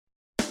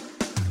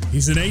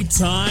He's an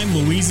 8-time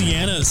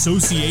Louisiana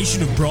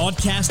Association of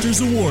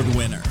Broadcasters Award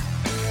winner.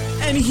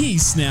 And he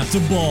snapped a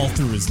ball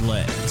through his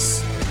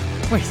legs.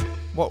 Wait,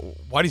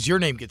 why does your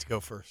name get to go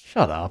first?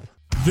 Shut up.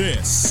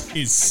 This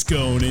is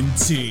Scone and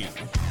Tea.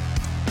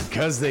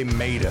 Because they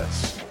made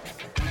us.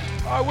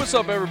 All right, what's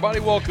up, everybody?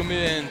 Welcome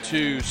in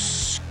to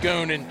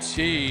Scone and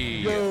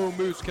Tea. Yo,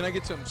 Moose, can I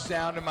get some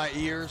sound in my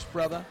ears,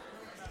 brother?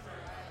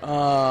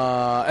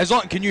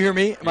 Can you hear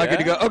me? Am I good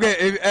to go?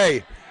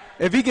 Okay,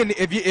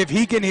 if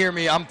he can hear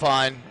me, I'm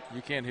fine.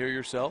 You can't hear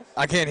yourself?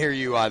 I can't hear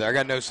you either. I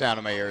got no sound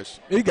in my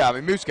ears. He got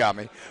me. Moose got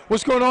me.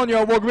 What's going on,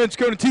 y'all? Welcome in to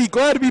Scone and Tea.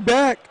 Glad to be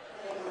back.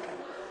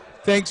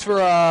 Thanks for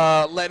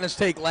letting us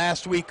take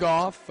last week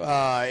off.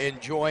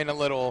 Enjoying a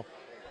little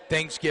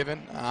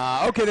Thanksgiving.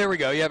 Okay, there we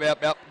go.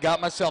 Yep.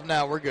 Got myself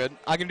now. We're good.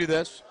 I can do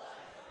this.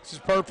 This is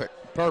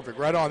perfect. Perfect.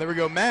 Right on. There we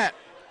go. Matt,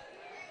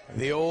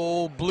 the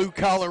old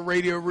blue-collar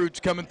radio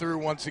roots coming through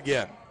once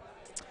again.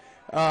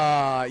 We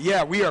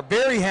are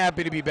very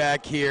happy to be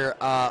back here.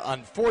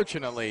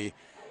 Unfortunately,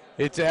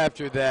 it's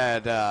after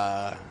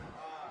that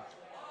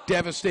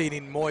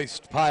devastating,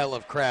 moist pile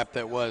of crap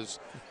that was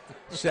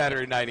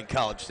Saturday night in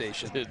College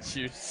Station. Did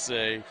you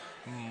say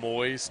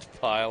moist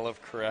pile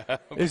of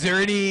crap? Is there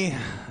any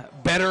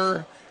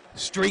better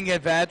string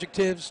of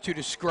adjectives to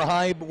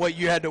describe what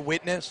you had to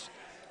witness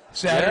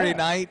Saturday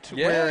night?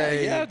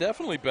 Yeah,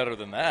 definitely better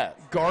than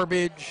that.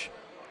 Garbage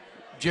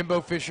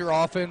Jimbo Fisher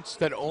offense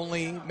that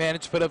only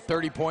managed to put up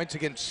 30 points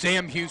against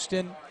Sam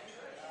Houston.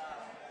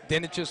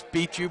 Didn't just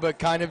beat you, but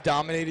kind of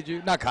dominated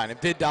you. Not kind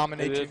of, did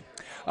dominate you.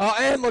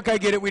 And look, I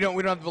get it. We don't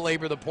have to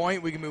belabor the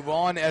point. We can move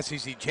on.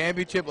 SEC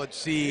championship. Let's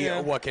see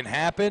what can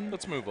happen.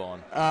 Let's move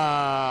on.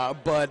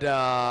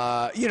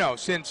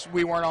 Since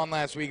we weren't on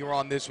last week and we're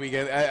on this week,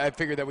 I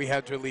figured that we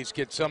had to at least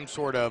get some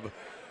sort of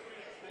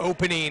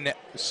opening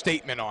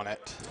statement on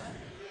it.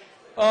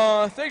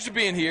 Thanks for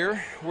being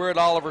here. We're at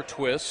Oliver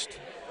Twist.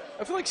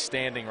 I feel like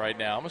standing right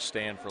now. I'm going to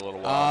stand for a little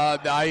while.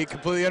 I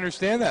completely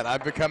understand that.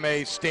 I've become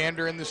a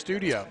stander in the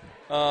studio.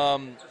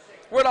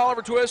 We're at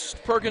Oliver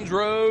Twist, Perkins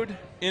Road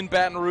in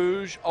Baton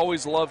Rouge.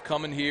 Always love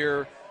coming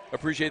here.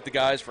 Appreciate the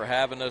guys for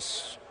having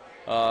us.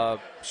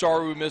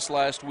 Sorry we missed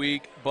last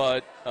week,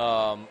 but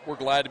we're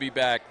glad to be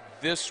back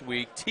this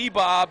week.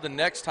 T-Bob, the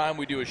next time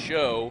we do a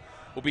show,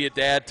 will be a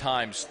dad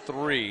times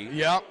 3.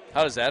 Yep.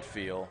 How does that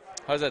feel?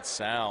 How does that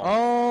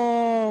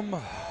sound?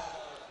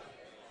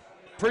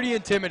 Pretty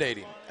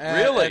intimidating.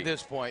 Really? At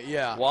this point,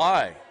 yeah.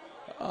 Why?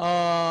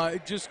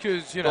 Just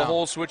because, The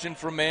whole switching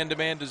from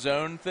man-to-man to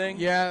zone thing?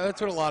 Yeah,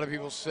 that's what a lot of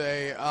people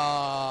say.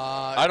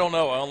 I don't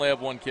know. I only have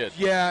one kid.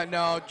 Yeah,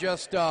 no,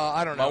 just,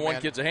 I don't know, My one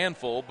man. kid's a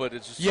handful, but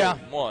it's just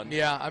one.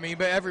 Yeah, I mean,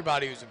 but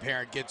everybody who's a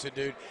parent gets it,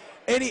 dude.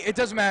 It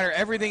doesn't matter.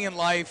 Everything in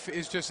life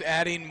is just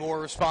adding more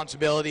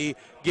responsibility,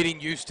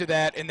 getting used to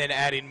that, and then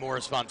adding more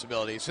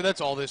responsibility. So that's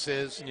all this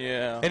is.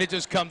 Yeah. And it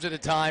just comes at a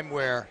time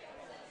where,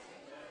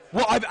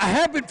 well, I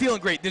have been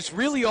feeling great. This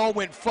really all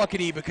went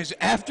fucking because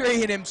after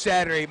A&M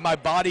Saturday, my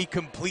body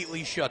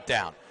completely shut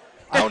down.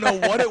 I don't know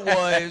what it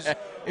was.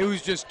 It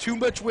was just too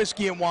much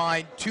whiskey and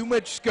wine, too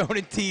much Scone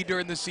and Tea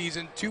during the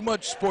season, too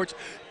much sports,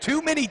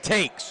 too many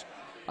takes.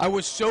 I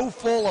was so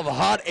full of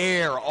hot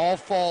air all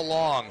fall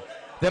long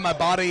that my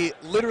body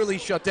literally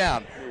shut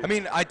down. I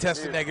mean, I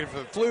tested negative for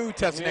the flu,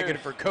 tested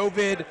negative for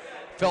COVID,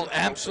 felt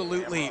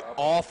absolutely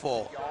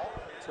awful.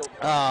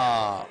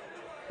 But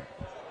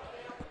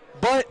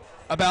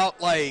about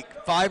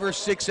 5 or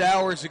 6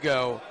 hours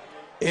ago,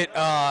 it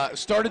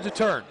started to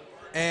turn,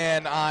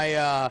 and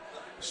I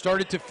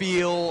started to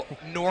feel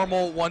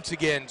normal once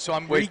again. So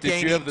I'm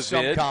regaining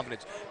some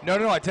confidence.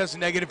 No, I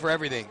tested negative for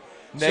everything.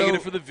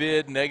 Negative for the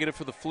vid, negative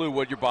for the flu.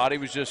 What, your body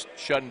was just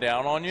shutting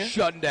down on you?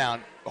 Shutting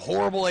down.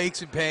 Horrible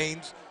aches and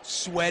pains,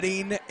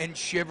 sweating and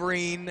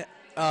shivering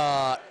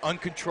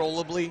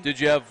uncontrollably. Did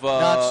you have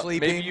not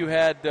sleeping? Maybe you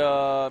had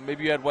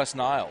West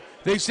Nile.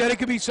 They said it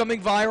could be something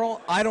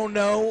viral. I don't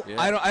know. Yeah.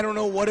 I don't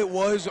know what it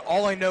was.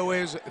 All I know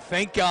is,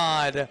 thank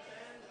God,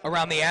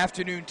 around the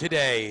afternoon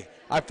today,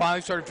 I finally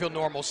started to feel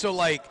normal. So,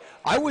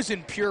 I was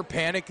in pure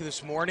panic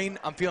this morning.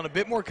 I'm feeling a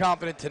bit more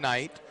confident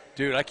tonight.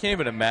 Dude, I can't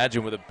even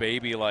imagine with a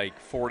baby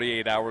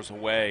 48 hours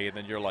away and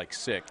then you're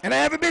sick. And I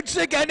haven't been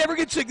sick. I never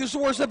get sick. This is the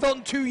worst I've felt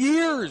in 2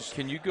 years.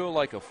 Can you go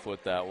a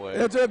foot that way?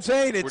 That's what I'm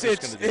saying.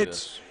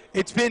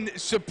 It's been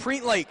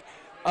supreme.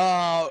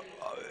 Thank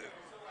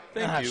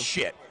you.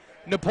 Shit.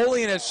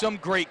 Napoleon has some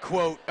great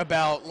quote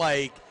about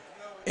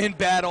in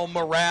battle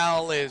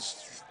morale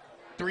is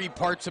 3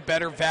 parts of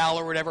better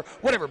valor,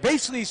 whatever.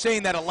 Basically,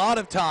 saying that a lot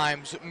of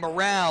times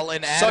morale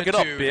and Suck attitude it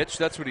up, bitch.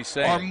 That's what he's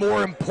saying. are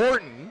more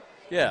important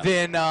Yeah.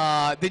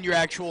 than your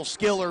actual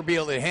skill or be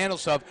able to handle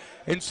stuff.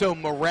 And so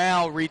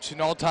morale reached an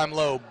all-time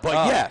low.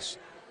 But yes,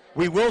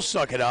 we will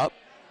suck it up.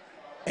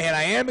 And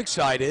I am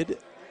excited.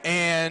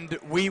 And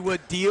we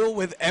would deal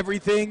with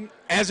everything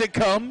as it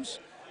comes.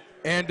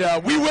 And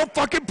we will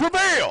fucking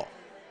prevail.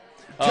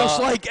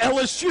 Just like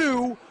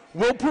LSU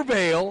will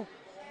prevail,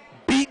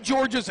 beat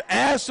Georgia's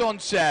ass on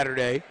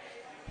Saturday,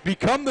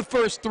 become the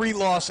first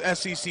 3-loss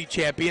SEC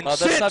champion that's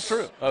since not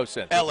true. Oh,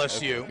 since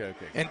LSU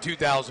okay. in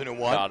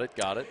 2001.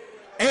 Got it.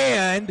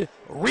 and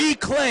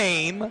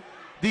reclaim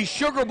the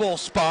Sugar Bowl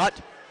spot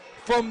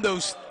from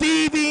those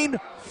thieving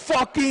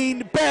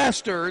fucking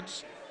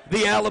bastards,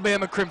 the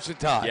Alabama Crimson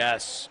Tide.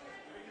 Yes.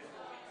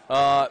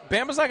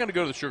 Bama's not going to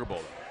go to the Sugar Bowl,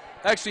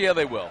 though. Actually, yeah,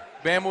 they will.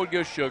 Bama would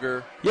go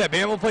Sugar. Yeah,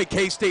 Bama will play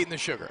K-State in the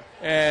Sugar.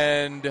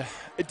 And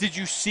did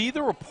you see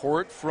the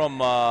report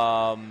from,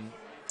 I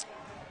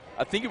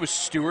think it was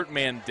Stuart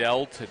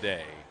Mandel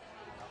today,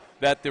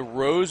 that the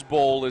Rose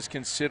Bowl is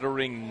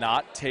considering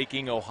not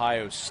taking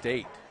Ohio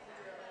State?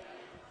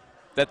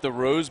 That the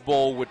Rose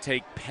Bowl would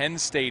take Penn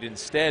State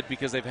instead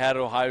because they've had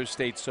Ohio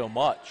State so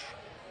much.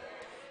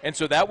 And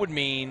so that would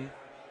mean,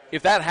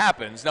 if that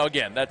happens, now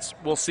again,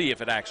 we'll see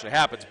if it actually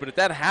happens, but if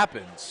that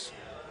happens,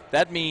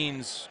 that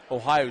means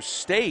Ohio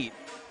State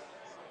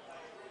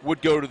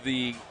would go to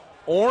the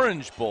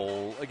Orange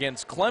Bowl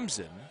against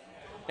Clemson,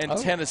 and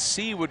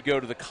Tennessee would go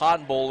to the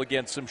Cotton Bowl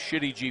against some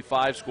shitty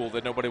G5 school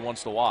that nobody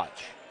wants to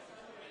watch.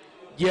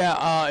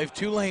 Yeah, if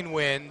Tulane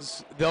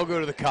wins, they'll go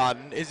to the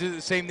Cotton. Is it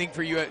the same thing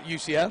for you at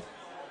UCF?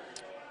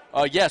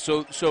 Yeah,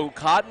 so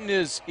Cotton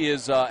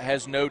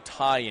has no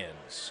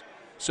tie-ins.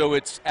 So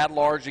it's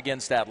at-large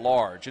against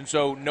at-large. And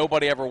so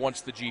nobody ever wants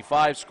the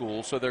G5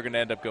 school, so they're going to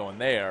end up going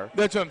there.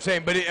 That's what I'm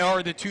saying. But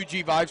are the two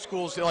G5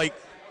 schools, like,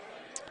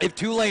 if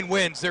Tulane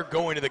wins, they're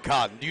going to the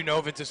Cotton. Do you know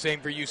if it's the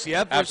same for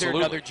UCF? Or Absolutely. Is there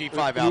another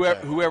G5 out there?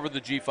 Whoever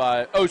the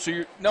G5 – oh,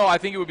 so no, I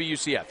think it would be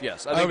UCF,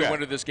 yes. I think Okay. the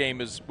winner of this game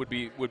would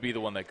be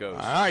the one that goes.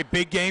 All right,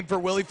 big game for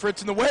Willie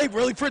Fritz in the Wave.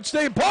 Willie Fritz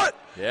staying put.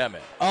 Yeah,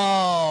 man.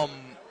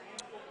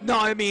 No,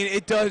 I mean,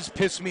 it does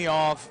piss me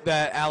off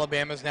that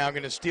Alabama's now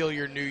going to steal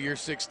your New Year's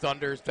Six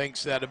Thunder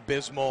thanks to that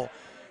abysmal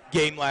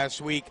game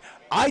last week.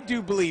 I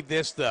do believe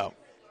this, though.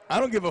 I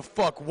don't give a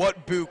fuck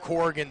what Boo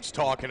Corrigan's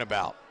talking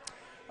about.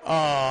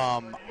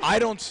 I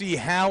don't see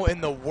how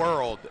in the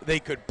world they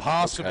could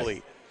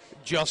possibly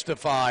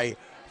justify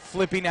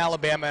flipping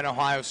Alabama and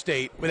Ohio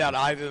State without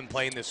either of them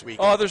playing this week.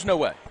 Oh, there's no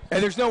way.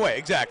 And there's no way,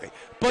 exactly.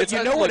 But It's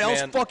you know look, what else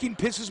man. fucking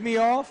pisses me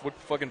off? What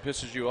fucking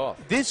pisses you off?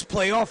 This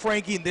playoff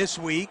ranking this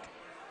week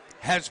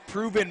has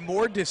proven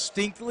more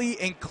distinctly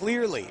and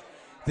clearly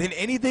than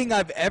anything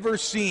I've ever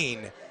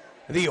seen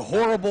the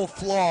horrible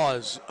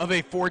flaws of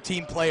a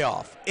 14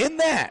 playoff. In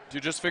that,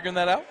 You're just figuring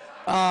that out?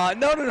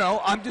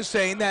 no. I'm just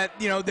saying that,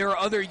 there are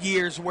other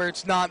years where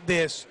it's not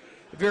this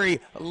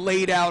very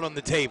laid out on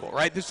the table,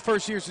 right? This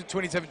first year since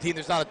 2017,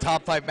 there's not a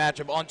top 5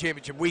 matchup on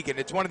championship weekend.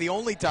 It's one of the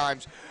only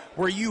times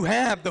where you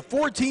have the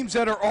 4 teams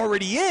that are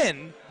already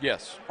in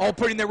Yes. all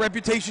putting their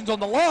reputations on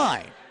the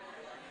line.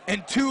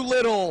 And 2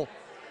 little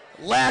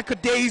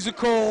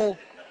lackadaisical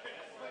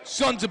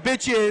sons of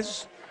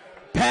bitches,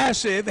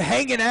 passive,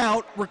 hanging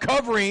out,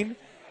 recovering,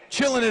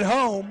 chilling at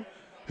home,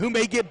 who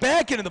may get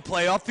back into the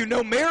playoff through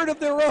no merit of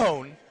their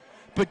own,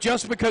 but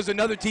just because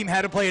another team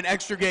had to play an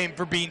extra game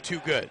for being too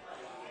good.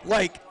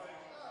 Like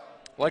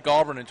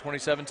Auburn in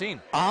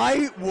 2017.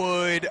 I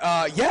would.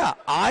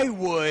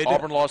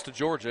 Auburn lost to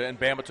Georgia, and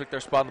Bama took their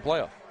spot in the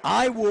playoff.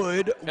 I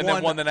would. And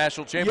then won the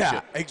national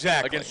championship. Yeah,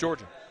 exactly. Against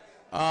Georgia.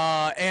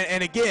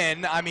 And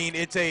again, I mean,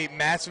 it's a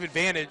massive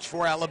advantage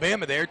for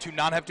Alabama there to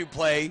not have to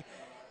play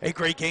a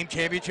great game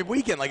championship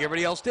weekend like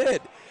everybody else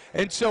did.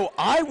 And so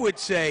I would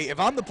say, if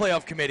I'm the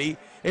playoff committee,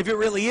 if it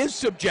really is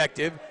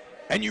subjective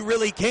and you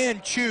really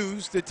can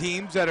choose the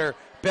teams that are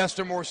best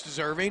or most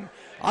deserving,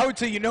 I would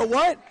say, you know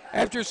what?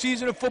 After a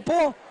season of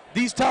football,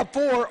 these top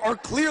 4 are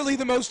clearly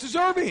the most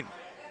deserving.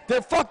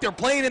 They're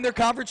playing in their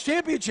conference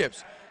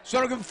championships. So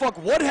I don't give a fuck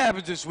what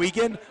happens this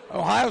weekend.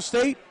 Ohio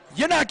State,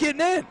 you're not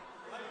getting in.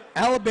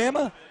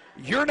 Alabama,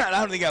 you're not. I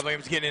don't think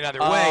Alabama's getting in either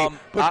way.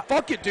 But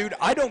fuck it, dude.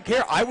 I don't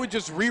care. I would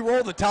just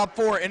re-roll the top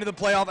 4 into the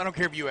playoff. I don't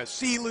care if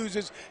USC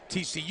loses,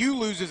 TCU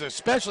loses,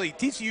 especially.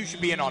 TCU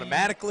should be in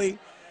automatically.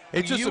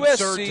 It's just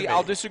absurd to me. USC,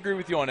 I'll disagree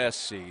with you on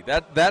SC.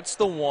 That's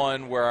the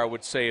one where I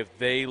would say if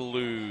they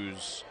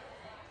lose,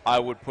 I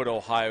would put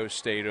Ohio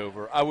State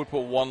over. I would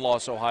put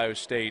 1-loss Ohio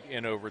State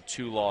in over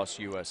 2-loss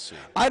USC.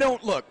 I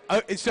don't look.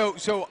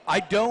 So I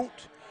don't.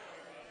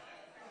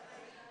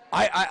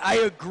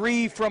 I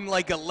agree from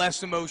like a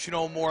less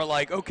emotional, more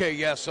like, okay,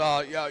 yes,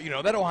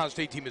 that Ohio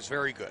State team is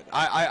very good.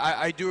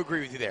 I do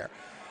agree with you there.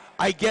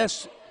 I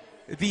guess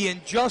the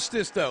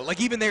injustice, though, like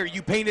even there,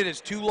 you paint it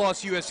as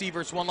 2-loss USC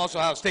versus 1-loss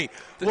Ohio State.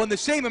 Well, in the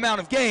same amount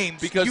of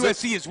games, because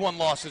USC is 1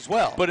 loss as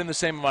well. But in the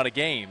same amount of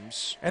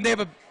games, and they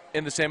have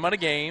in the same amount of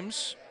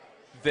games,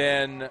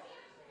 then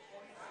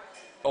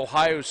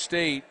Ohio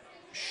State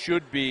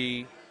should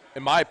be,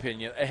 in my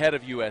opinion, ahead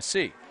of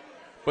USC.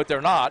 But they're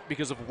not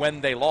because of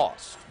when they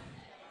lost.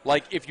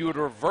 Like, if you would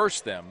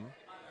reverse them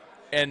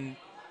and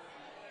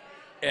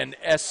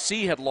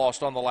SC had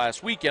lost on the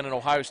last weekend and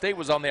Ohio State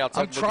was on the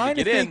outside I'm trying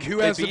to think who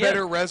has the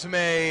better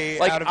resume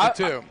out of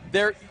the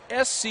two.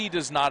 SC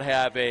does not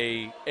have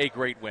a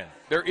great win.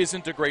 There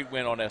isn't a great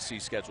win on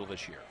SC's schedule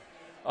this year.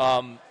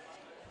 In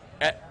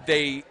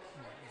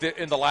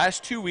the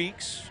last 2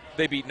 weeks,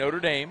 they beat Notre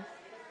Dame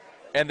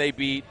and they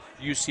beat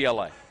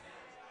UCLA.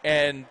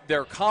 And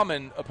their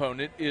common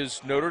opponent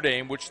is Notre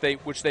Dame, which they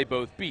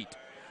both beat.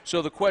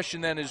 So the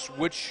question then is,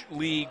 which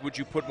league would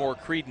you put more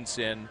credence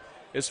in,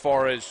 as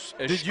far as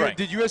strength.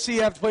 Did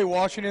USC have to play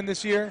Washington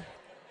this year?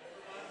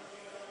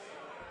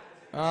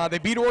 They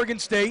beat Oregon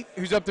State,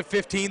 who's up to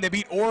 15. They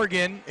beat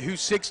Oregon, who's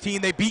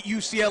 16. They beat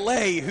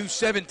UCLA, who's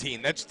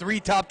 17. That's 3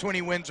 top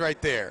 20 wins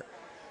right there.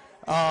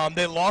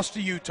 They lost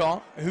to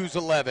Utah, who's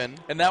 11.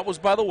 And that was,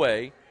 by the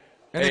way,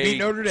 and they beat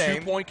Notre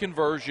Dame. 2-point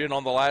conversion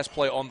on the last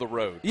play on the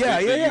road.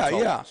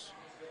 Yeah.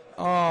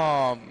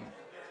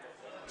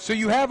 So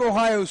you have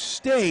Ohio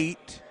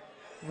State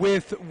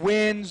with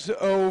wins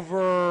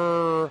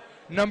over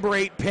number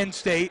 8 Penn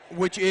State,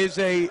 which is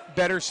a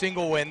better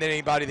single win than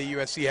anybody that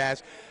USC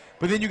has.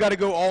 But then you got to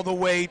go all the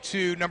way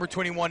to number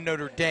 21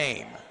 Notre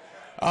Dame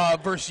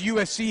versus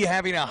USC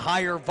having a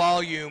higher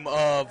volume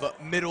of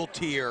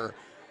middle-tier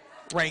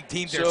ranked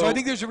teams there. So I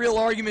think there's a real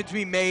argument to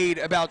be made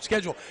about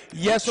schedule.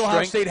 Yes,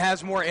 Ohio State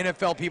has more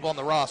NFL people on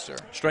the roster.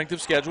 Strength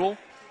of schedule,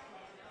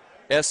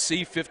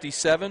 SC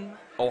 57,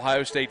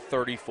 Ohio State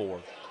 34.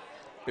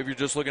 If you're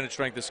just looking at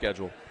strength of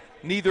schedule.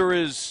 Neither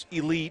is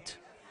elite.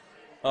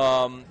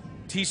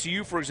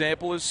 TCU, for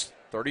example, is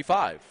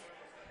 35.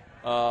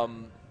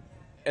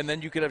 And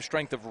then you could have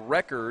strength of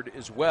record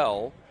as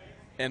well.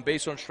 And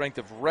based on strength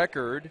of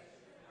record,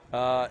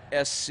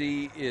 SC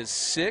is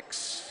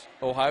 6,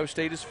 Ohio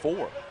State is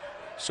 4.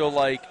 So,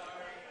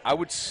 I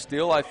would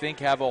still, I think,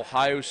 have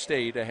Ohio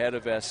State ahead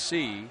of SC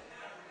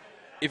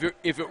if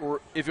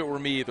it were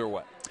me either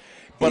way.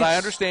 But I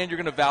understand you're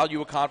going to value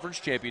a conference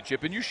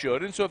championship, and you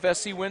should. And so if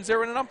SC wins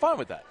there, and I'm fine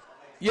with that.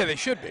 Yeah, they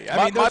should be.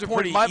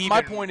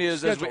 My point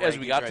is, as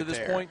we got to this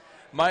point,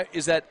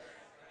 is that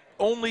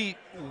only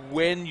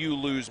when you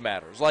lose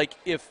matters. Like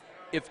if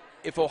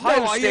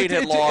Ohio State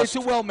had lost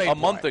a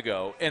month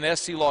ago and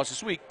SC lost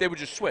this week, they would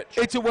just switch.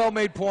 It's a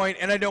well-made point,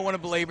 and I don't want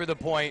to belabor the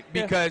point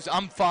because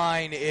I'm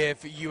fine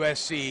if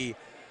USC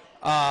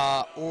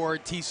or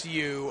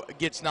TCU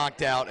gets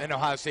knocked out and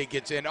Ohio State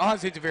gets in. Ohio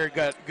State's a very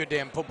good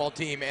damn football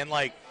team, and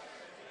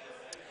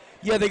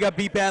they got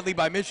beat badly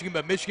by Michigan,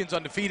 but Michigan's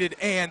undefeated,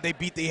 and they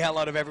beat the hell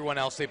out of everyone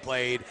else they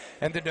played.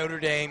 And the Notre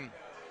Dame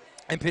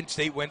and Penn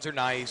State wins are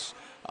nice.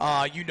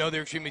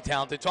 They're extremely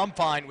talented, so I'm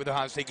fine with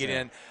Ohio State getting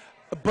in.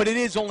 But it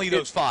is only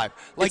those 5.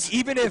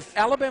 Even if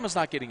Alabama's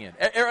not getting in,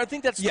 I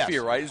think that's the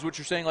fear, right? Is what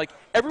you're saying?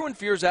 Everyone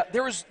fears that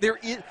there is.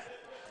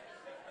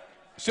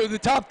 So the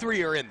top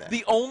 3 are in there.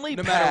 The only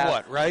no matter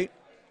what, right?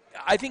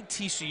 I think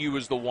TCU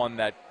is the one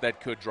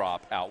that could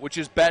drop out, which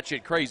is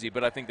batshit crazy,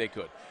 but I think they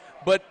could.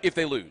 But if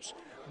they lose,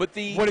 what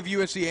if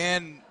USC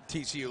and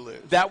TCU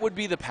lose? That would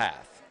be the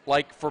path.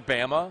 For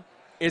Bama,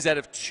 is that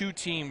if 2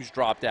 teams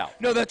dropped out.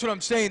 No, that's what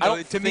I'm saying,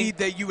 though. To me,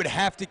 that you would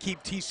have to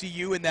keep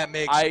TCU in that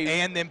mix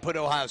and then put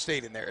Ohio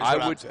State in there is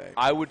what I'm saying.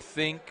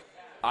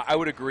 I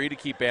would agree to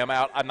keep Bama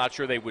out. I'm not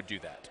sure they would do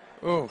that.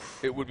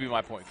 Oof. It would be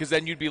my point. Because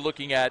then you'd be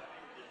looking at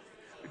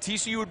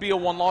TCU would be a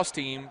 1-loss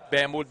team.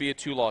 Bama would be a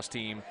 2-loss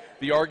team.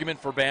 The argument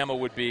for Bama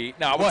would be –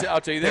 now,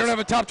 I'll tell you this. They don't have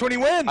a top 20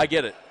 win. I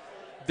get it.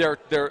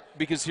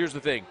 Because here's the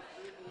thing.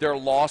 Their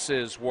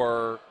losses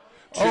were –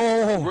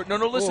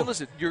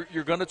 Listen.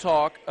 You're going to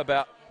talk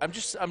about –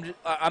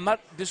 I'm not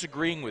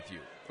disagreeing with you.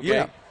 Okay?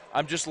 Yeah.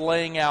 I'm just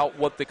laying out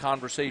what the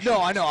conversation is.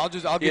 I know. I'll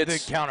give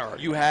the counter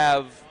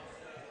argument.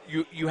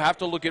 You have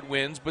to look at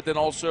wins, but then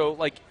also,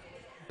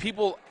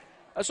 people –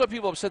 I saw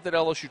people upset that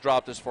LSU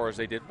dropped as far as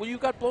they did. Well, you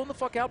got blown the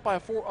fuck out by a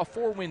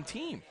 4-win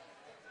team.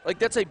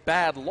 That's a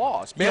bad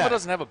loss. Bama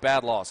doesn't have a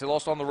bad loss. They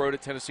lost on the road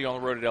at Tennessee, on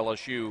the road at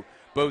LSU,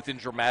 both in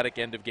dramatic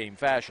end-of-game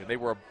fashion. They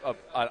were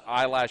an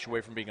eyelash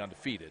away from being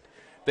undefeated.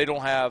 They don't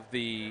have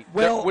the –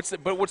 what's their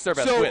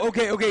best win?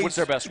 Okay. What's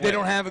their best win? They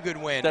don't have a good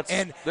win.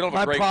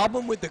 My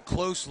problem with the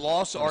close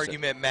loss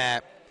argument,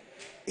 Matt,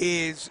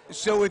 is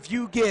so if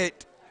you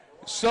get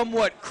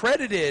somewhat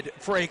credited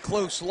for a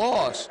close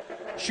loss –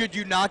 should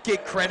you not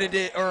get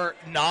credited or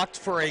knocked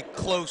for a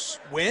close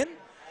win?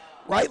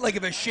 Right? If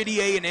a shitty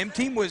A&M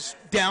team was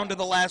down to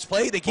the last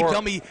play, they keep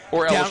telling me –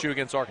 or LSU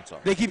against Arkansas.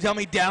 They keep telling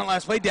me down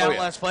last play.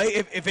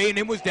 If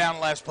A&M was down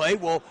last play,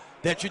 well,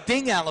 that should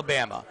ding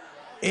Alabama.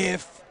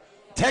 If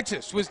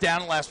Texas was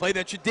down last play,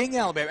 that should ding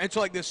Alabama. And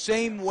so, the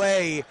same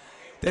way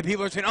that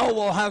people are saying,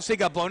 Ohio State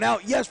got blown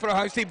out. Yes, but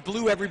Ohio State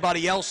blew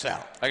everybody else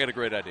out. I got a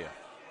great idea.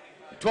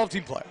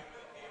 12-team play.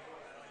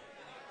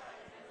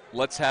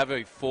 Let's have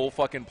a full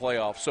fucking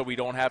playoff so we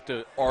don't have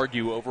to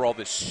argue over all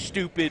this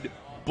stupid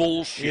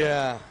bullshit.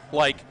 Yeah.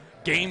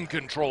 Game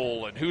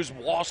control and whose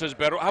loss is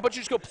better. How about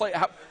you just go play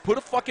 – put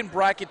a fucking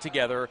bracket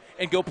together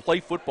and go play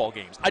football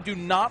games. I do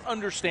not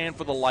understand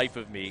for the life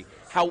of me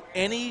how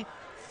any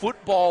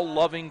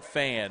football-loving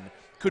fan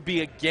could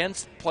be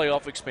against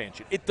playoff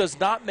expansion. It does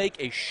not make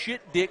a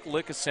shit dick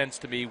lick of sense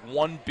to me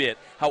one bit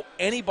how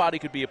anybody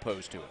could be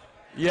opposed to it.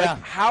 Yeah.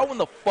 How in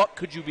the fuck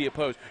could you be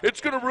opposed?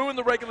 It's going to ruin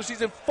the regular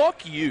season.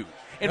 Fuck you.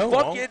 And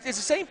it's the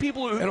same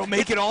people who... It'll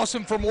make it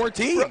awesome for more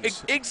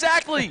teams.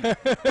 Exactly.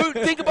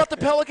 Think about the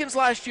Pelicans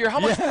last year. How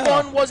much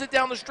fun was it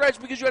down the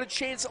stretch because you had a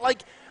chance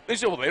they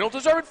say, well, they don't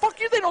deserve it. Fuck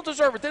you, they don't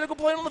deserve it. They don't go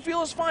play it on the field.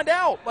 Let's find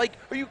out.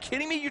 Are you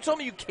kidding me? You tell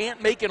me you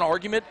can't make an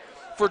argument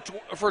for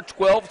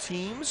 12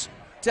 teams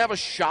to have a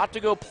shot to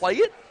go play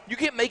it? You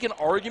can't make an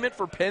argument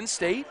for Penn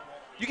State?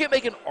 You can't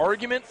make an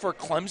argument for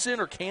Clemson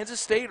or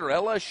Kansas State or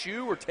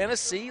LSU or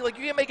Tennessee. Like,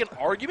 you can't make an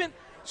argument.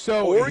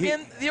 So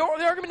Oregon, the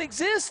argument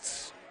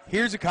exists.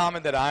 Here's a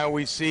comment that I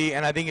always see,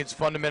 and I think it's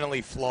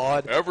fundamentally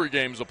flawed. Every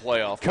game's a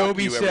playoff.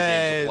 Kobe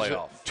says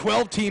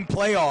 12-team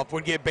playoff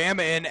would get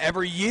Bama in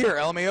every year.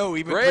 LMAO,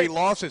 even Great. 3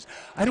 losses.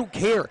 I don't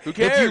care. Who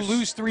cares? If you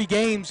lose 3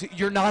 games,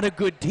 you're not a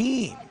good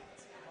team.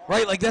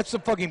 Right? Like, that's the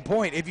fucking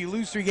point. If you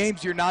lose 3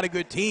 games, you're not a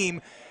good team.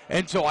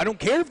 And so I don't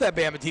care if that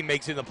Bama team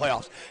makes it in the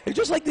playoffs. It's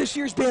just like this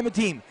year's Bama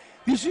team.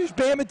 This year's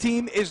Bama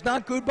team is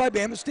not good by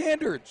Bama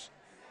standards.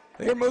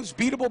 They're the most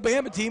beatable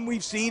Bama team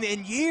we've seen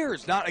in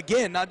years. Not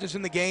just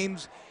in the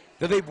games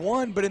that they've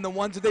won, but in the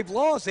ones that they've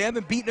lost. They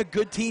haven't beaten a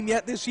good team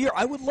yet this year.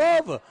 I would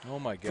love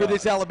for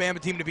this Alabama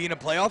team to be in a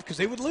playoff because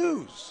they would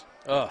lose.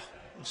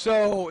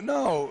 So,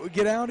 no,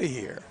 get out of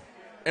here.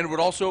 And it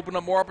would also open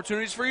up more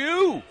opportunities for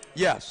you.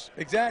 Yes,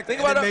 exactly.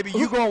 Think about maybe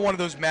you go on one of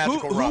those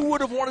magical runs. Who would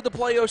have wanted to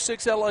play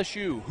 06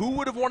 LSU? Who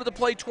would have wanted to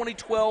play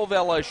 2012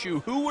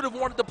 LSU? Who would have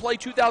wanted to play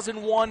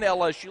 2001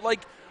 LSU?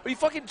 Like, are you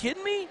fucking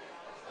kidding me?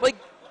 Like,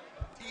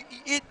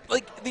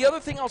 the other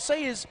thing I'll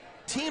say is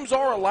teams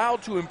are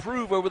allowed to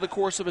improve over the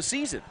course of a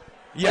season.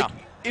 Yeah. Like,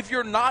 if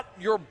you're not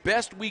your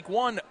best week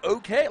 1,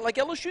 okay. Like,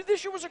 LSU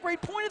this year was a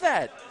great point of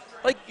that.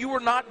 Like, you were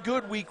not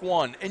good week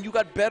 1, and you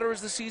got better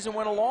as the season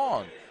went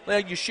along.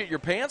 Like, you shit your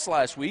pants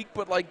last week,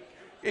 but, like,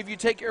 if you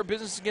take care of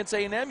business against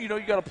A&M, you know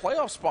you got a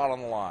playoff spot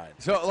on the line.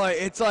 So, like,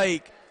 it's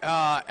like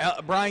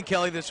Brian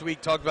Kelly this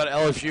week talked about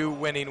LSU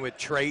winning with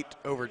trait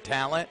over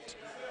talent.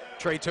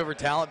 Traits over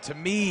talent. To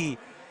me,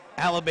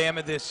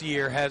 Alabama this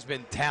year has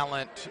been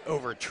talent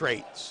over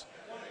traits,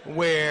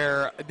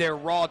 where their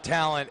raw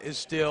talent is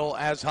still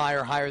as high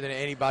or higher than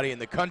anybody in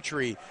the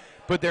country,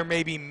 but they're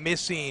maybe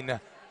missing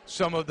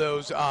some of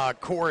those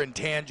core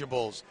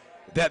intangibles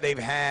that they've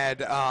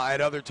had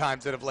at other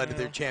times that have led to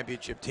their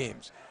championship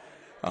teams.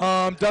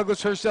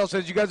 Douglas Herstell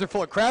says, you guys are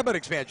full of crap at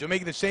expansion. You're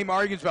making the same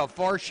arguments about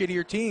far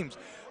shittier teams.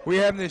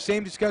 We're having the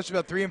same discussion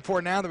about 3 and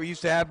 4 now that we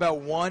used to have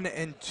about 1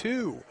 and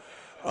 2.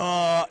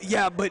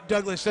 Yeah, but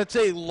Douglas, that's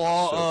a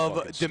law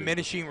of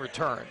diminishing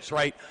returns,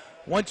 right?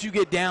 Once you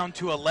get down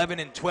to 11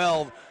 and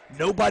 12,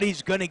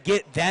 nobody's going to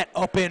get that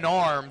up in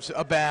arms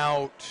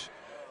about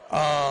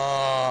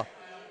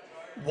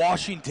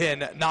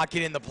Washington not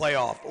getting in the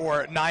playoff,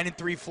 or 9 and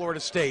 3 Florida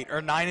State,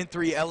 or 9 and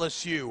 3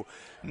 LSU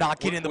not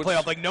getting in the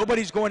playoff. Like,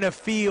 nobody's going to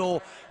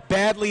feel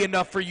badly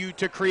enough for you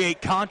to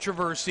create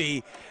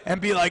controversy and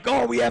be like,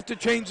 oh, we have to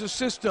change the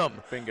system.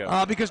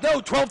 Bingo. Because,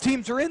 no, 12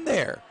 teams are in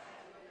there.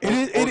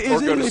 It or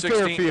go isn't to a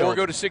fair 16, field. or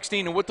go to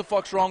 16, and what the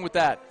fuck's wrong with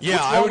that? Yeah,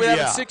 what's wrong with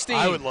having 16?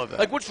 I would love that.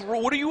 Like,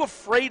 what are you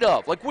afraid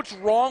of? Like, what's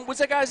wrong? What's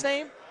that guy's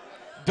name?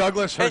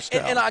 Douglas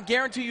Herstell. And I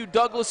guarantee you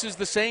Douglas is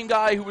the same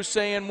guy who was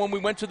saying when we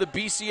went to the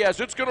BCS,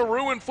 it's going to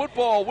ruin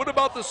football. What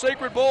about the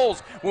Sacred Bowls?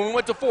 When we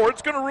went to 4,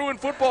 it's going to ruin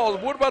football.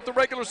 What about the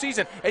regular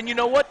season? And you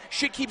know what?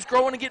 Shit keeps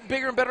growing and getting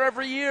bigger and better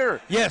every year.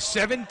 Yeah,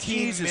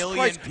 17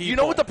 million people. You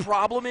know what the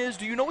problem is?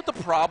 Do you know what the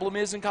problem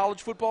is in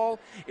college football?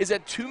 Is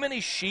that too many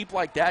sheep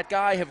like that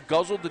guy have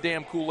guzzled the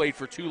damn Kool-Aid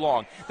for too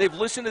long. They've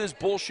listened to this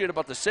bullshit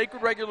about the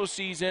sacred regular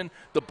season,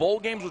 the bowl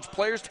games, which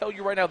players tell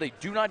you right now they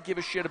do not give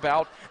a shit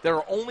about, that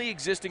are only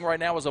existing right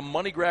now as a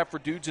money grab for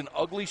dudes in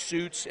ugly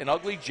suits and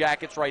ugly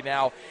jackets right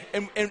now,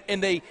 and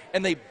they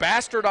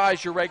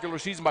bastardize your regular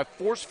season by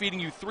force-feeding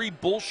you 3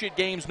 bullshit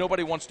games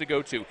nobody wants to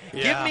go to.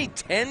 Yeah. Give me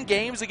 10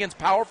 games against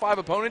Power 5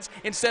 opponents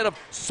instead of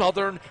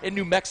Southern and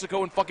New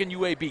Mexico and fucking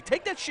UAB.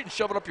 Take that shit and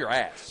shove it up your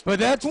ass. But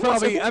that's who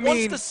probably,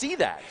 wants to see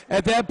that?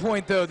 At that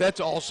point, though,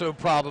 that's also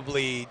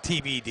probably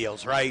TV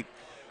deals, right?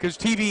 Because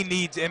TV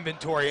needs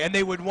inventory, and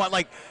they would want,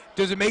 like,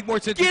 does it make more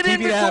sense Get for TV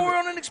to have inventory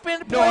on an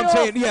expanded playoff? No, I'm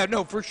saying, yeah,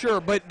 no, for sure.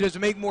 But does it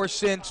make more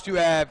sense to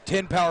have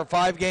 10 Power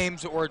 5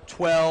 games or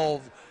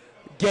 12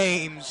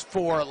 games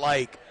for,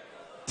 like,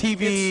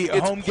 TV, it's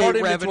home part gate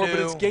inventory, revenue? But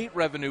its gate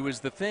revenue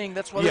is the thing.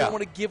 That's why they don't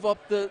want to give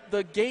up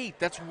the gate.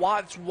 That's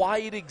why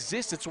it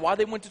exists. It's why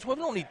they went to 12.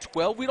 We don't need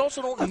 12. We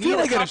also don't need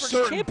a conference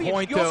championship.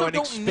 Point, though, an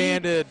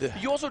expanded.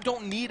 You also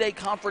don't need a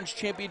conference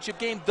championship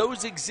game.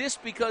 Those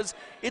exist because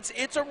it's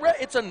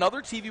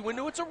another TV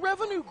window. It's a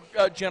revenue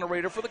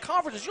generator for the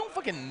conferences. You don't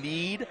fucking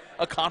need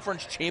a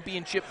conference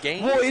championship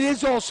game. Well, it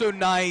is also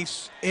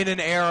nice in an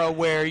era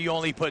where you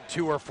only put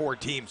 2 or 4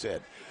 teams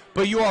in.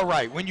 But you are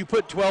right. When you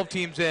put 12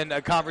 teams in,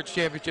 a conference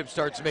championship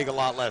starts to make a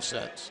lot less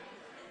sense.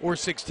 Or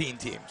 16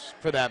 teams,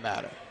 for that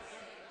matter.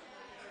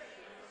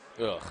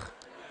 Ugh.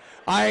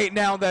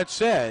 Now, that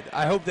said,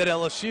 I hope that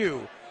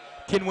LSU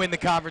can win the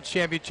conference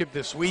championship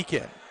this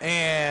weekend.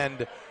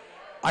 And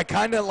I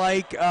kind of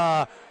like,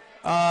 so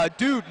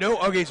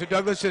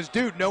Douglas says,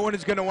 dude, no one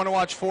is going to want to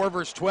watch 4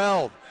 versus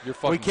 12. You're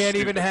fucking We can't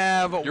stupid. even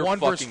have You're 1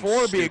 versus 4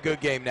 stupid. be a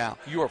good game now.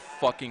 You are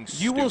fucking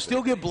stupid. You will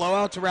still get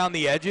blowouts around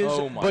the edges,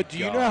 Oh my but do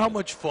you know God. how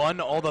much fun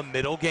all the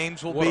middle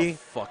games will What be? a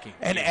fucking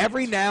And idiot.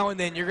 every now and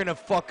then you're going to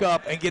fuck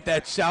up and get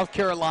that South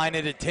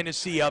Carolina to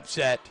Tennessee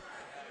upset,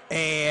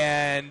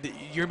 and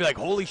you're going to be like,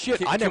 holy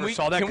shit, I never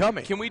saw that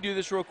coming. Can we do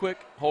this real quick?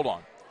 Hold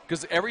on.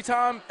 Because every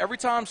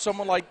time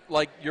someone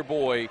like your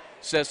boy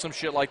says some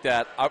shit like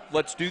that,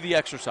 let's do the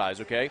exercise,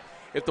 okay?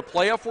 If the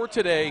playoff were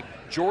today,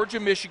 Georgia,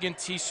 Michigan,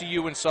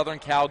 TCU, and Southern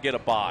Cal get a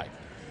bye.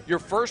 Your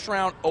first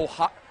round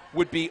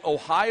would be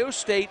Ohio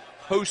State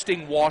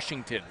hosting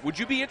Washington. Would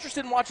you be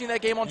interested in watching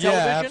that game on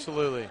television? Yeah,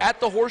 absolutely.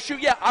 At the Horseshoe?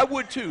 Yeah, I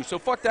would too. So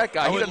fuck that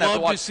guy. I He would doesn't have to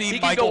love watch. to see He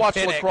can Michael go watch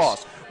Penix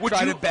lacrosse. Would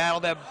try you to battle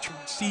that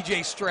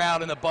C.J.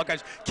 Stroud and the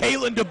Buckeyes.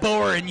 Kalen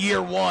DeBoer in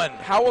year one.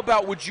 How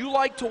about, would you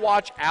like to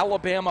watch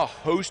Alabama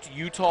host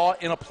Utah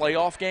in a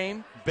playoff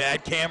game?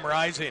 Bad Cam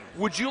Rising.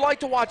 Would you like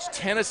to watch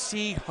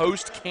Tennessee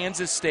host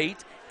Kansas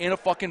State in a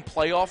fucking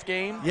playoff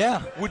game?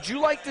 Yeah. Would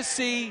you like to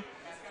see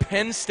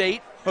Penn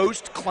State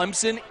host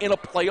Clemson in a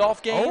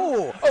playoff game?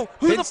 Oh,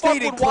 who Penn the State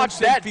fuck and would watch Clemson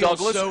that, feel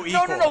Douglas? so No,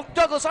 equal.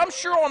 Douglas, I'm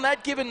sure on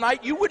that given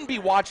night you wouldn't be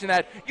watching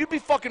that. You'd be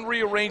fucking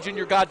rearranging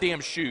your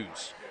goddamn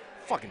shoes.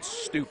 Fucking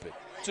stupid.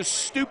 It's the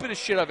stupidest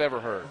shit I've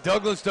ever heard.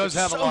 Douglas does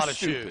have So a lot of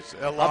stupid. shoes.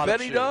 A lot I bet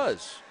of he shoes.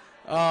 does.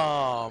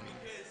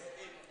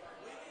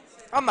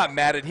 I'm not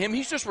mad at him.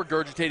 He's just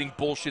regurgitating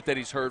bullshit that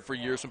he's heard for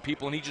years from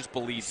people, and he just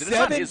believes it. It's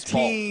not his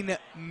fault. 17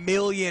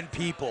 million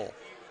people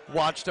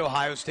watched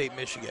Ohio State,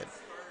 Michigan.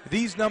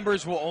 These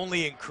numbers will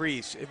only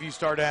increase if you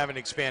start to have an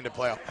expanded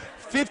playoff.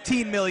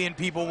 15 million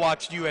people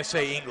watched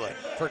USA England,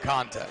 for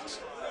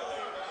context.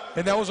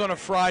 And that was on a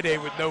Friday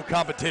with no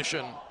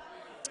competition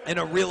and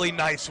a really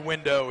nice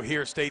window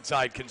here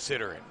stateside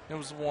considering. It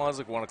was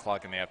like 1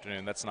 o'clock in the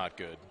afternoon. That's not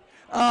good.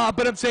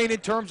 But I'm saying in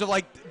terms of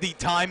like the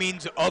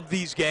timings of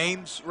these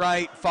games,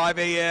 right? 5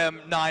 a.m.,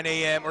 9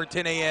 a.m., or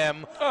 10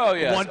 a.m., Oh,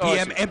 yeah. 1 Oh, I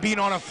p.m., see. and being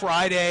on a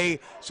Friday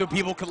so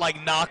people could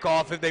like knock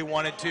off if they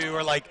wanted to,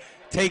 or like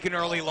take an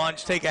early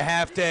lunch, take a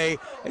half day.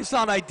 It's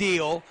not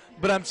ideal,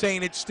 but I'm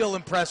saying it's still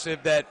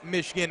impressive that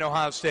Michigan,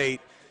 Ohio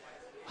State,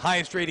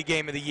 highest rated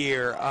game of the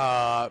year,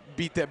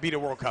 beat a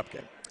World Cup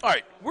game. All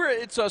right,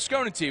 it's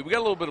Scone and T. We got a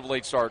little bit of a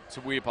late start,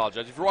 so we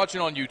apologize. If you're watching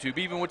on YouTube,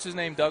 even what's his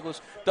name,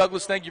 Douglas?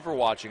 Douglas, thank you for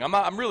watching.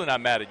 I'm really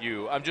not mad at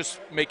you. I'm just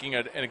making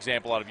an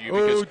example out of you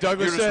because Ooh,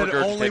 Douglas you're just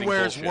said only regurgitating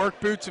wears bullshit. work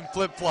boots and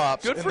flip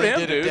flops. Good and for then him,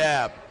 did dude. A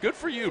dab. Good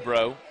for you,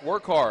 bro.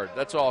 Work hard.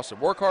 That's awesome.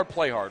 Work hard,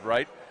 play hard,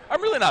 right?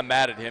 I'm really not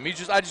mad at him.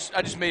 I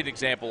just made an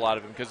example out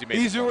of him because he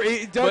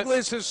made.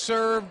 Douglas has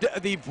served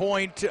the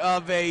point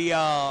of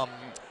a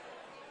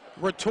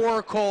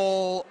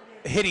rhetorical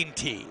hitting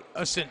tee,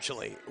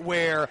 essentially,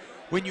 where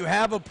when you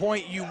have a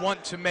point you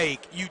want to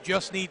make, you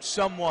just need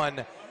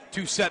someone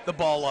to set the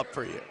ball up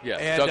for you. Yeah,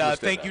 and Douglas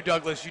did thank that. you,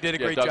 Douglas. You did a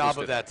great Douglas job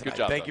did of that that. tonight. Good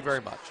job, Thank you very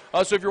Douglas.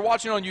 much. So if you're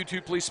watching on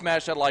YouTube, please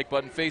smash that like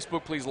button.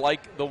 Facebook, please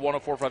like the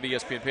 104.5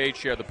 ESPN page,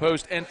 share the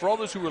post. And for all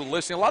those who are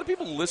listening, a lot of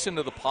people listen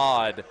to the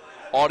pod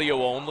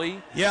audio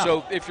only. Yeah.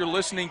 So if you're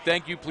listening,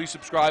 thank you. Please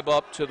subscribe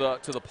up to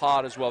the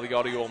pod as well, the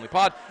audio only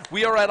pod.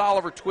 We are at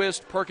Oliver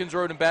Twist, Perkins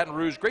Road in Baton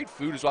Rouge. Great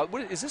food as well.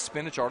 What is this,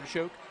 spinach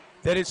artichoke?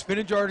 That is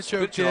spinach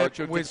artichoke dip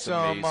with dip's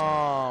some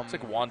amazing. It's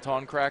like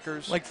wonton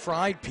crackers. like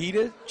fried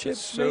pita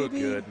chips. So maybe?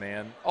 good,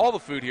 man. All the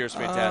food here is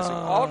fantastic.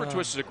 Oliver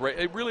Twist is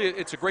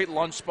it's a great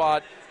lunch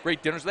spot,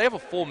 great dinners. They have a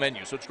full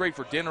menu, so it's great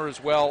for dinner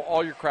as well.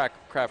 All your craft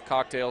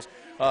cocktails.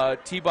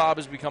 T-Bob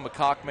has become a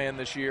cock man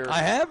this year.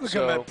 I have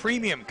become a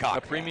premium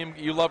cock.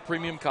 You love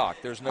premium cock.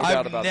 There's no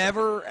doubt about I've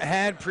never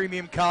had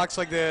premium cocks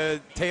like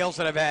the tails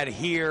that I've had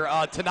here.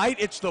 Tonight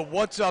it's the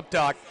What's Up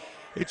Doc.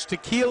 It's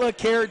tequila,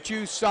 carrot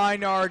juice,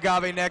 cynar,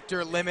 agave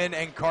nectar, lemon,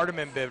 and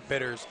cardamom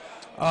bitters.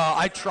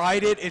 I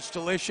tried it. It's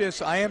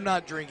delicious. I am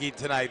not drinking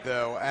tonight,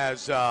 though,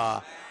 as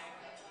there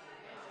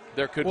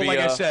could well, be like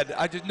I said,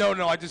 I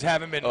just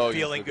haven't been Oh,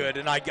 feeling good.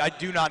 And I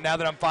do not, now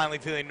that I'm finally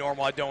feeling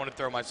normal, I don't want to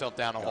throw myself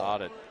down a hole.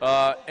 Got it.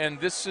 And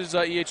this is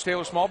E.H.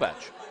 Taylor Small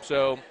Batch.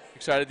 So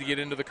excited to get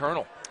into the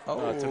Colonel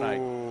tonight.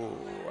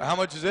 How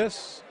much is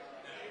this?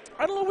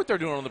 I don't know what they're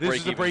doing on the break This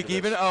is the even. break for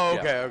even? this. Oh,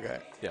 Yeah. okay.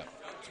 Yeah,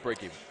 it's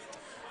break even.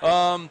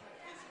 All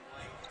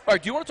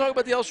right, do you want to talk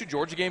about the LSU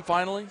Georgia game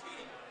finally?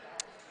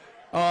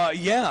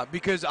 Yeah,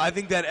 because I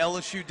think that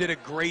LSU did a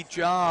great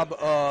job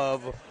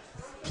of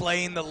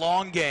playing the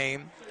long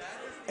game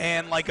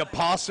and like a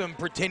possum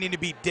pretending to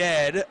be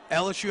dead.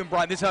 LSU and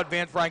Brian, this is how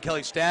advanced Brian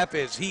Kelly's staff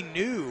is. He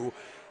knew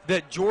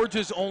that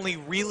Georgia's only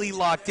really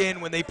locked in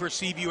when they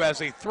perceive you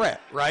as a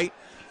threat, right?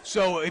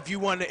 So if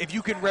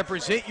you can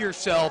represent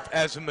yourself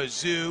as a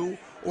Mizzou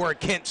or a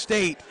Kent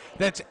State,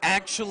 that's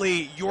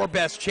actually your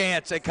best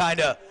chance at kind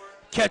of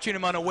catching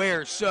them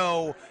unaware.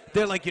 So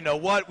they're like, you know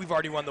what? We've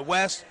already won the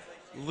West.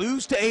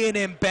 Lose to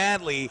A&M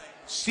badly,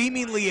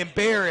 seemingly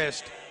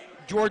embarrassed.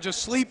 Georgia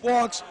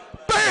sleepwalks.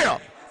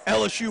 Bam!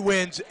 LSU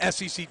wins.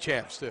 SEC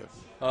champs too.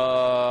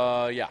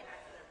 Yeah.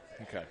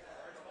 Okay.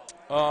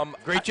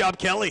 Great job,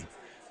 Kelly.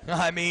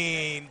 I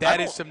mean,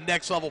 that is some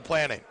next level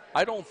planning.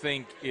 I don't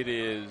think it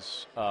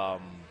is. I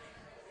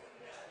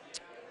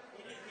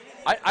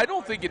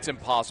don't think it's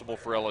impossible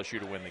for LSU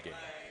to win the game.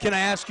 Can I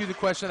ask you the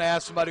question I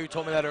asked somebody who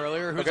told me that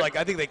earlier? Who's like,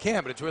 I think they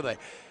can, but it's really like,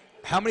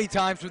 how many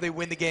times would they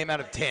win the game out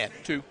of 10?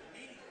 2.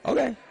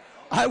 Okay.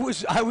 I'm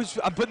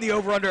putting the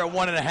over under at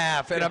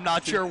 1.5, and I'm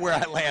not sure where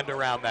I land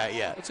around that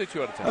yet. Let's say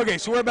 2 out of 10. Okay,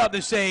 so we're about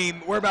the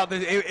same.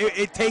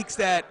 It takes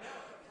that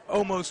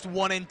almost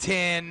 1 in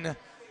 10,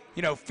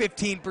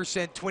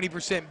 15%,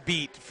 20%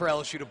 beat for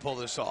LSU to pull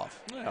this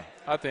off. Yeah,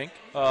 I think.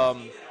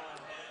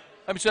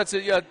 I mean, so that's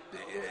a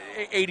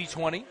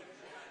 80-20,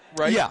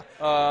 right? Yeah.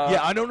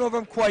 Yeah, I don't know if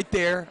I'm quite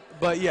there,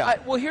 but yeah.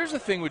 Well, here's the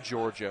thing with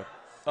Georgia.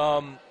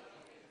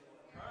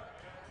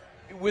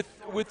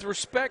 With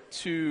respect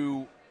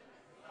to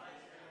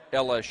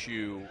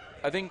LSU,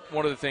 I think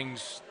one of the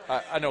things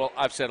I know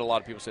I've said, a lot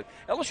of people said,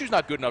 LSU's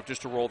not good enough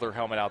just to roll their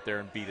helmet out there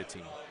and beat a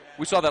team.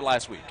 We saw that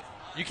last week.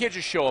 You can't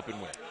just show up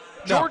and win.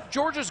 No.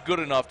 Georgia's good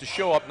enough to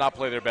show up, not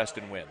play their best,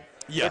 and win.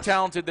 Yes. They're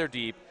talented. They're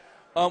deep.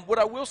 What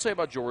I will say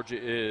about Georgia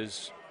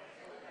is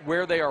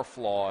where they are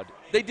flawed.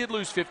 They did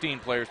lose 15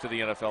 players to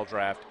the NFL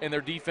draft, and their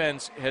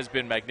defense has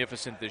been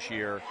magnificent this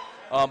year.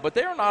 But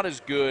they are not as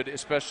good,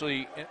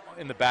 especially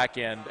in the back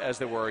end, as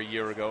they were a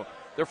year ago.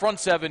 Their front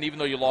seven, even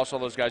though you lost all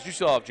those guys, you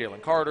still have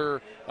Jalen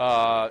Carter.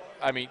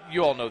 I mean,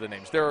 you all know the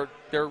names. They're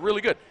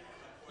really good.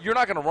 You're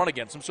not going to run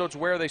against them, so it's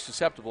where are they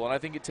susceptible. And I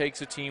think it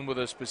takes a team with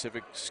a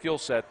specific skill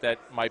set that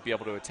might be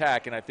able to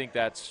attack, and I think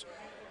that's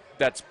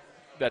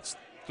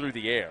through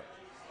the air.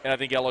 And I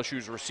think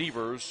LSU's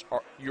receivers,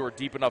 you're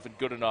deep enough and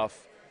good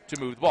enough to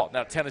move the ball.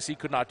 Now, Tennessee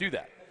could not do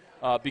that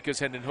because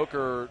Hendon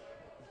Hooker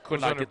could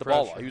not get the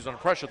ball out. He was under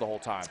pressure the whole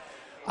time.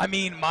 I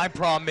mean, my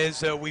problem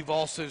is we've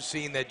also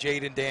seen that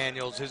Jaden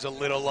Daniels is a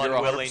little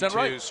unwilling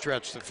to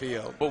stretch the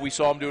field. But we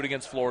saw him do it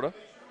against Florida.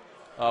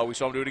 We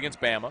saw him do it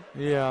against Bama.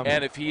 Yeah.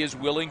 And if he is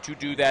willing to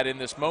do that in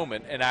this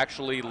moment and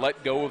actually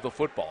let go of the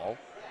football,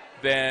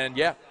 then,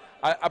 yeah.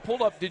 I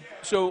pulled up.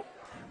 So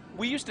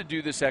we used to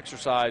do this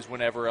exercise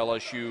whenever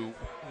LSU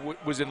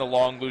was in the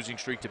long losing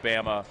streak to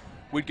Bama.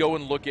 We'd go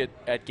and look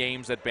at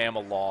games that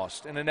Bama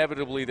lost, and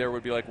inevitably there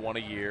would be like one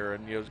a year,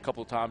 and a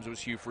couple of times it was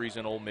Hugh Freeze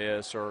and Ole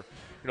Miss, or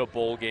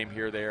bowl game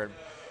here or there,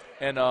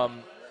 and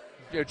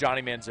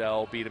Johnny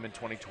Manziel beat him in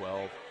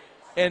 2012,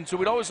 and so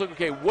we'd always look,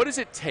 okay, what does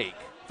it take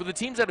for the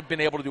teams that have been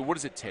able to do? What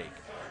does it take?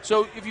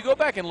 So if you go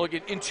back and look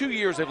at, in 2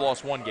 years they've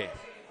lost one game.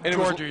 And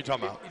Georgia, you're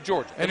talking about?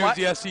 Georgia, and it was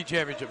the SC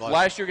championship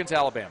last year against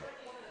Alabama.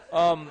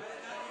 I've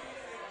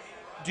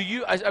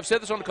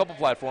said this on a couple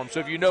platforms, so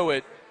if you know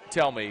it,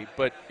 tell me,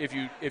 but if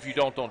you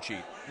don't cheat.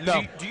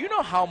 No. Do you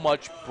know how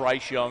much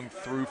Bryce Young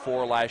threw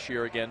for last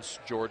year against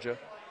Georgia?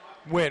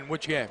 When?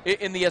 Which game?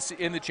 In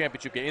the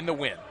championship game, in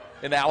the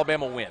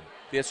Alabama win,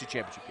 the SC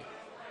championship game.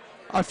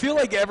 I feel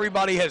like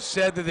everybody has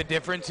said that the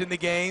difference in the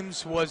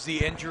games was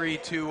the injury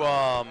to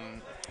why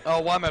am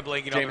I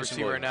blanking on the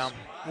receiver right now?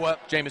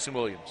 What? Jameson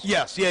Williams.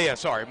 Yes, yeah.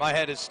 Sorry, my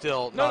head is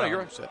still no, you're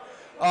right.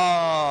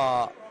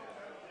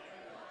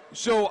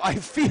 So I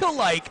feel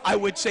like I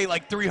would say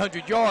like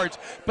 300 yards,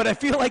 but I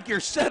feel like your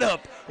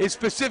setup is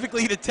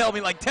specifically to tell me,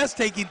 like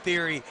test-taking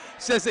theory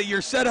says that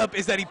your setup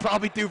is that he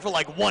probably threw for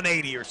like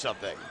 180 or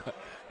something.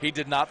 He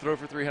did not throw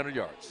for 300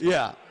 yards.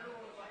 Yeah.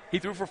 He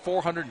threw for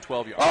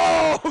 412 yards.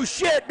 Oh,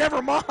 shit,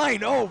 never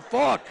mind. Oh,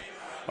 fuck.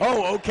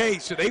 Oh, okay,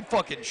 so they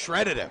fucking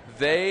shredded him.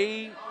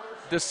 They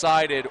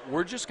decided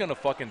we're just going to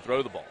fucking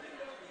throw the ball.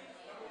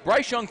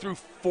 Bryce Young threw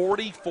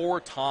 44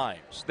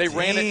 times. They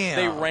ran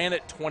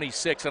it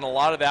 26, and a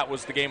lot of that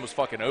was the game was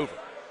fucking over.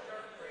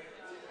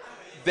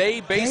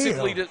 They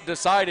basically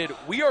decided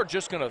we are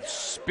just going to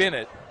spin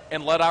it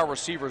and let our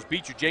receivers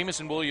beat you.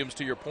 Jameson Williams,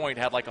 to your point,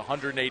 had like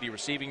 180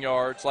 receiving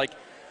yards. Like,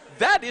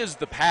 that is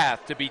the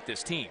path to beat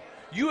this team.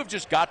 You have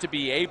just got to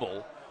be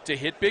able to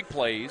hit big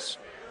plays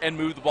and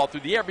move the ball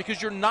through the air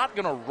because you're not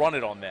going to run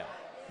it on them.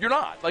 You're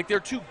not. Like, they're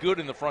too good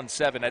in the front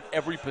seven at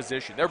every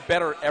position. They're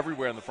better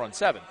everywhere in the front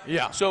seven.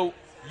 Yeah. So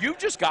you've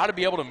just got to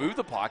be able to move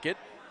the pocket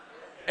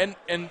and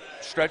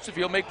stretch the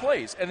field, make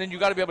plays. And then you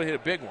got to be able to hit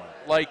a big one.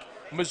 Like,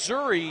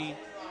 Missouri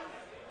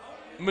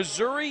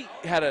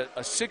had a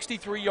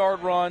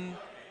 63-yard run,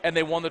 and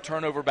they won the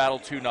turnover battle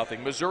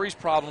 2-0. Missouri's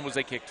problem was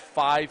they kicked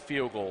 5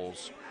 field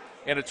goals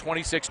in a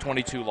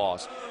 26-22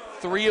 loss.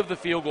 3 of the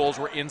field goals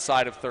were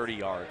inside of 30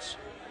 yards.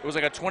 It was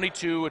like a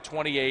 22, a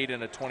 28,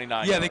 and a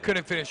 29. Yeah, they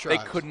couldn't finish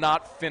drives. They could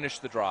not finish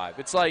the drive.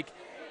 It's like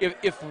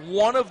if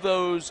one of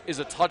those is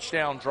a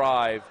touchdown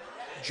drive,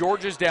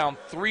 Georgia's down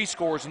 3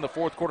 scores in the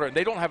fourth quarter, and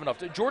they don't have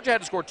enough. Georgia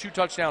had to score 2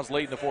 touchdowns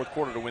late in the fourth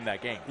quarter to win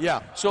that game.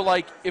 Yeah. So,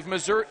 like, if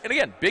Missouri – and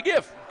again, big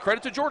if.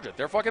 Credit to Georgia.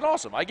 They're fucking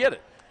awesome. I get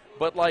it.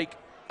 But, like,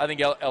 I think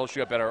LSU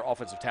got better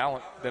offensive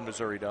talent than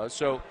Missouri does.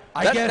 So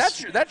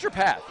that's your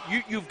path.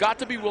 You've got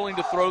to be willing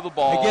to throw the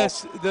ball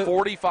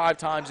 45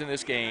 times in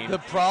this game. The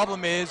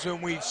problem is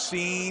when we've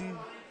seen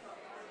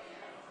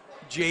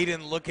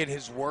Jaden look at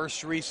his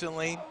worst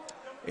recently,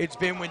 it's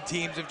been when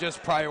teams have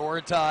just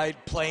prioritized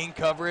playing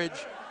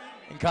coverage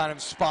and kind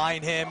of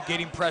spying him,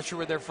 getting pressure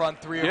with their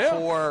front 3 or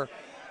 4,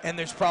 and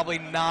there's probably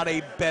not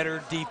a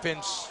better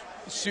defense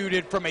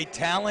suited from a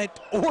talent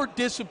or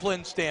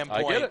discipline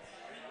standpoint. I get it.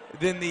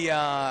 Than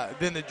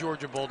the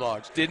Georgia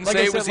Bulldogs. Didn't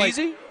say it was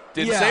easy.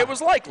 Didn't say it was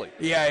likely.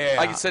 Yeah.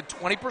 Like I said,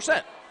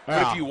 20%.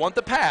 But if you want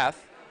the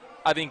path,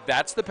 I think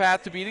that's the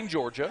path to beating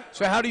Georgia.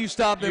 So how do you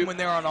stop them when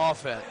they're on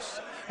offense?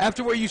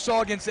 After what you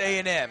saw against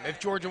A&M, if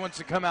Georgia wants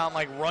to come out and,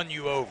 like, run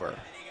you over.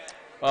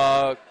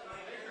 I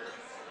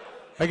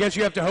guess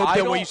you have to hope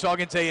that what you saw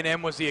against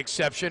A&M was the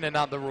exception and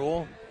not the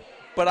rule.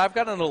 But I've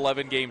got an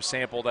 11-game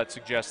sample that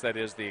suggests that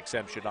is the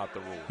exception, not the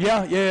rule.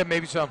 Yeah,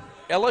 maybe so.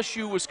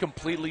 LSU was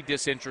completely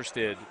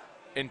disinterested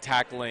in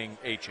tackling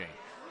A-Chain.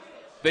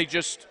 The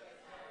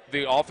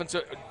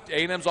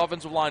A&M's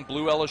offensive line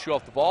blew LSU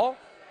off the ball,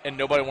 and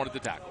nobody wanted to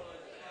tackle.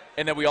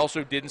 And then we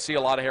also didn't see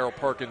a lot of Harold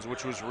Perkins,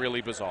 which was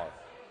really bizarre.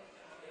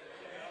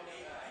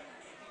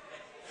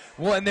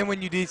 Well, and then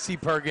when you did see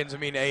Perkins, I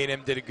mean,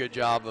 A&M did a good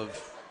job of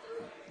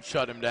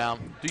shutting him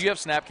down. Do you have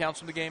snap counts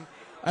from the game?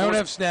 I don't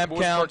have snap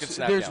counts.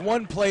 There's count?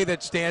 one play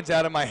that stands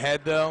out in my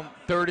head, though.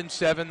 3rd and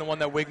 7, the one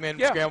that Wigman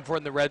scrambled for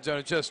in the red zone.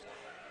 It's just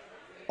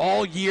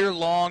all year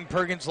long,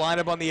 Perkins lined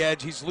up on the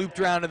edge. He's looped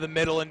around in the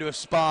middle into a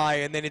spy,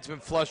 and then it's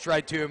been flushed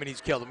right to him, and he's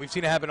killed him. We've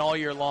seen it happen all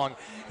year long.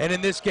 And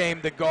in this game,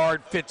 the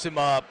guard fits him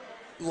up,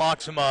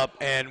 locks him up,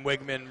 and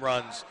Wigman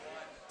runs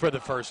for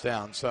the first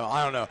down. So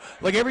I don't know.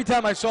 Like every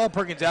time I saw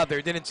Perkins out there,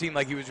 it didn't seem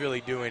like he was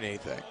really doing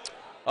anything.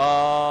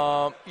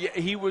 Yeah,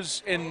 he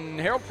was, and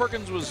Harold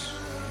Perkins was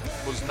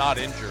not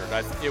injured.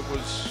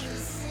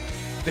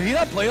 Did he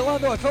not play a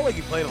lot, though? I felt like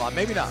he played a lot.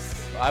 Maybe not.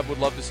 I would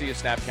love to see his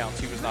snap counts.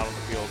 He was not on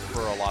the field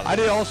for a lot of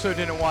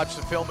didn't watch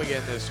the film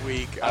again this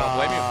week. I don't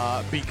blame you.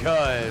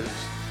 Because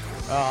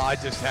I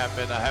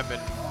haven't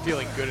been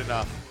feeling good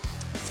enough.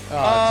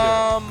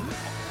 I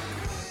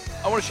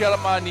want to shout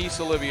out my niece,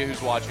 Olivia,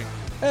 who's watching.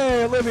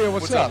 Hey, Olivia,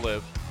 what's up?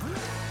 Liv?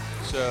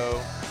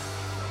 So,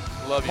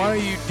 love you. Why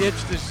don't you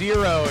ditch the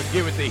 0 and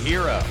get with the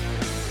hero?